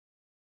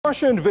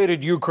Russia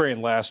invaded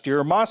Ukraine last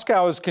year.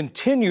 Moscow has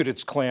continued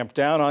its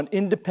clampdown on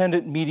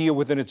independent media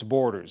within its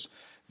borders.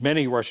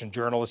 Many Russian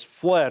journalists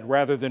fled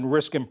rather than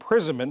risk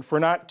imprisonment for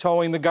not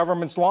towing the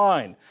government's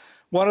line.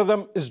 One of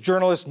them is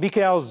journalist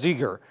Mikhail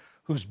Zygar,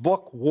 whose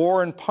book,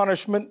 War and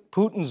Punishment,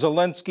 Putin,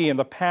 Zelensky, and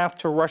the Path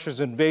to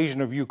Russia's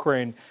Invasion of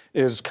Ukraine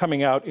is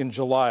coming out in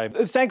July.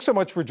 Thanks so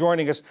much for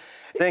joining us.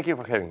 Thank you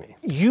for having me.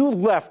 You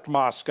left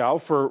Moscow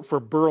for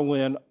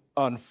Berlin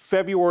on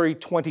February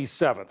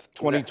 27th,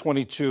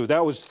 2022. Exactly.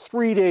 That was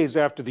 3 days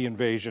after the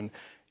invasion.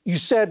 You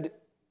said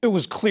it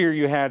was clear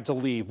you had to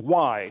leave.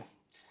 Why?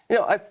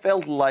 I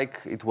felt like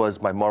it was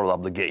my moral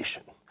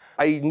obligation.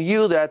 I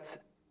knew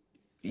that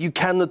you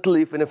cannot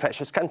live in a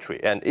fascist country.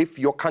 And if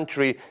your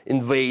country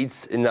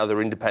invades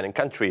another independent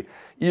country,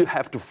 you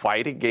have to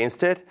fight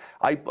against it.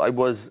 I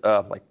was,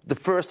 the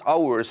first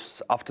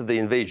hours after the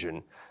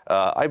invasion,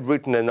 I've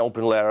written an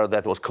open letter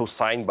that was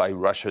co-signed by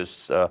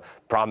Russia's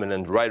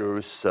prominent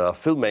writers,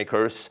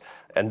 filmmakers,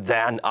 and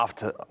then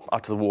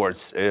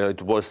afterwards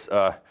it was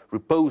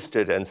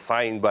reposted and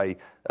signed by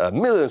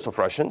millions of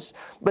Russians.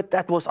 But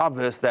that was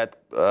obvious that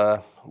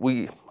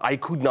I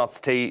could not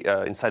stay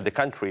inside the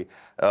country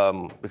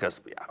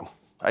because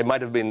I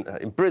might have been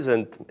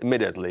imprisoned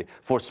immediately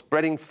for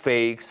spreading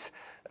fakes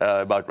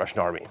about Russian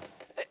army.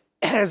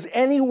 Has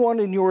anyone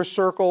in your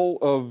circle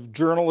of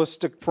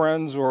journalistic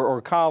friends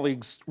or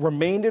colleagues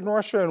remained in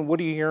Russia, and what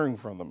are you hearing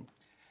from them?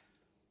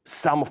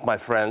 Some of my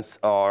friends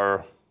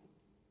are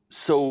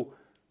so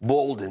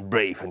bold and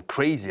brave and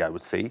crazy, I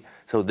would say.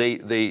 So they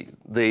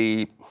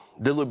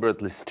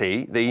deliberately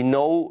stay. They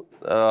know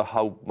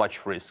how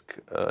much risk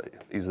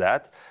is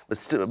that,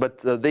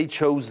 but they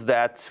chose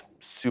that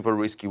super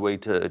risky way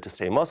to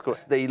stay in Moscow.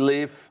 They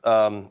live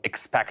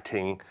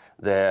expecting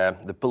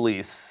the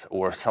police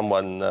or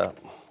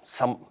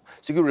some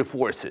security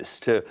forces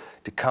to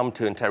come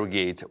to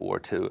interrogate or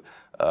to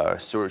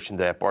search in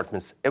their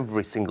apartments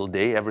every single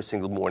day, every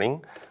single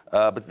morning.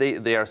 But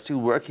they are still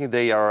working.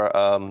 They are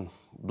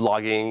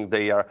blogging.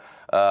 They are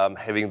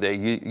having their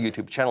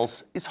YouTube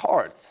channels. It's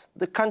hard.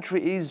 The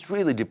country is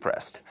really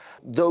depressed.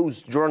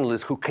 Those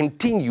journalists who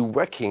continue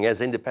working as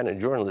independent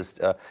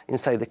journalists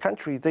inside the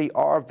country, they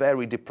are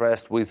very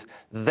depressed with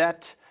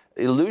that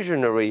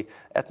illusionary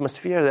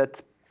atmosphere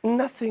that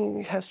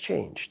nothing has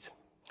changed.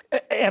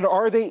 And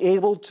are they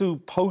able to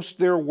post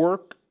their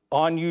work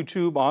on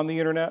YouTube, on the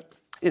internet?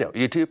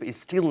 YouTube is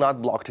still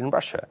not blocked in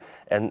Russia.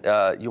 And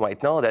you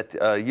might know that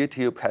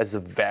YouTube has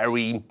a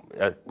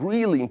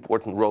really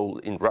important role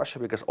in Russia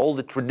because all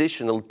the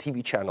traditional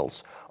TV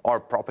channels are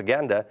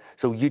propaganda.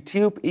 So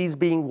YouTube is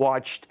being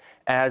watched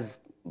as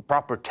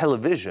proper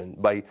television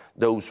by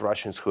those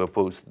Russians who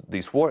oppose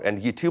this war.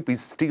 And YouTube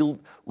is still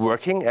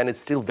working, and it's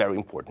still very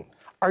important.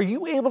 Are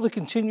you able to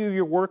continue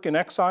your work in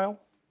exile?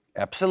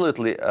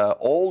 Absolutely.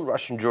 All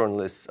Russian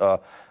journalists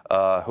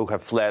who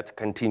have fled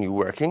continue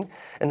working.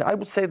 And I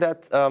would say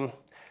that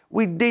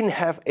we didn't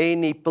have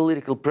any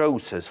political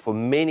process for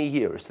many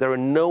years. There are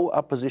no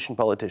opposition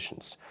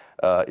politicians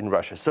in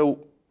Russia. So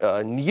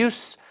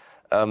news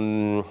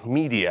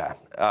media,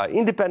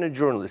 independent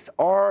journalists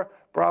are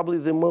probably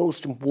the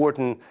most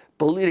important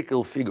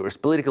political figures,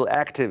 political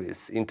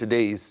activists in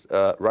today's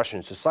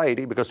Russian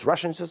society, because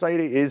Russian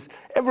society is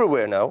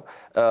everywhere now.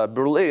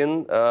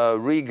 Berlin,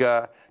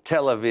 Riga,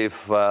 Tel Aviv,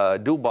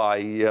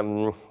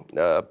 Dubai,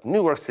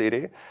 New York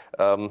City,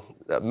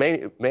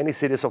 many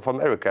cities of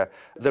America.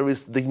 There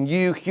is the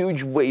new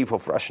huge wave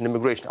of Russian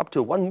immigration, up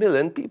to 1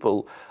 million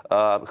people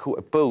who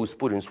oppose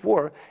Putin's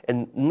war,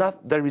 and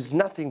there is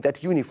nothing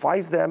that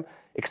unifies them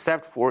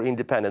except for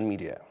independent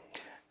media.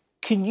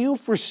 Can you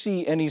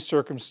foresee any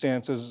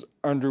circumstances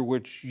under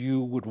which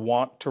you would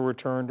want to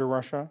return to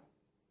Russia?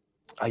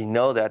 I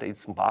know that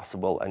it's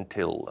impossible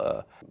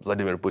until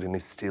Vladimir Putin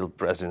is still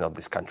president of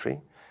this country.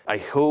 I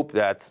hope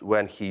that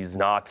when he's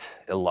not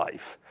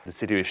alive, the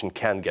situation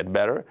can get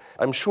better.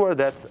 I'm sure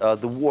that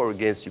the war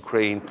against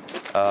Ukraine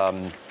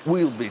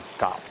will be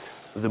stopped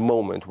the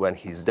moment when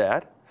he's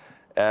dead.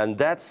 And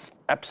that's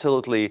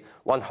absolutely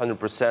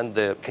 100%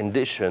 the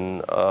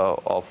condition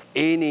of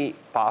any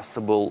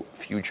possible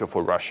future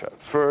for Russia.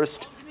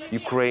 First,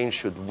 Ukraine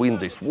should win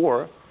this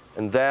war,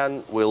 and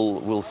then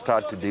we'll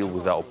start to deal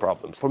with our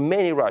problems. For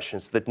many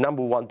Russians,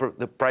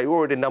 the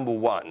priority number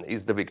one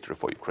is the victory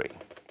for Ukraine.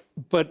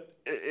 But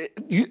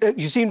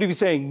you seem to be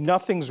saying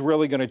nothing's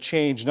really going to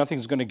change,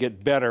 nothing's going to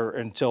get better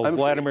until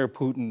Vladimir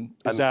Putin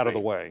is out of the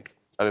way.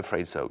 I'm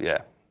afraid so,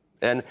 yeah.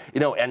 And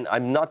and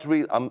I'm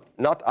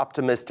not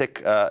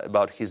optimistic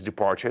about his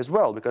departure as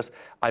well, because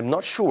I'm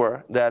not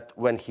sure that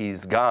when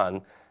he's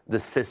gone, the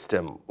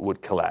system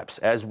would collapse.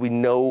 As we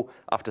know,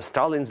 after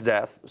Stalin's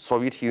death,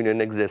 Soviet Union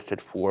existed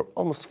for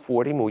almost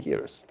 40 more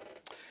years.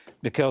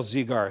 Mikhail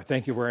Zygar,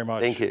 thank you very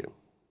much. Thank you.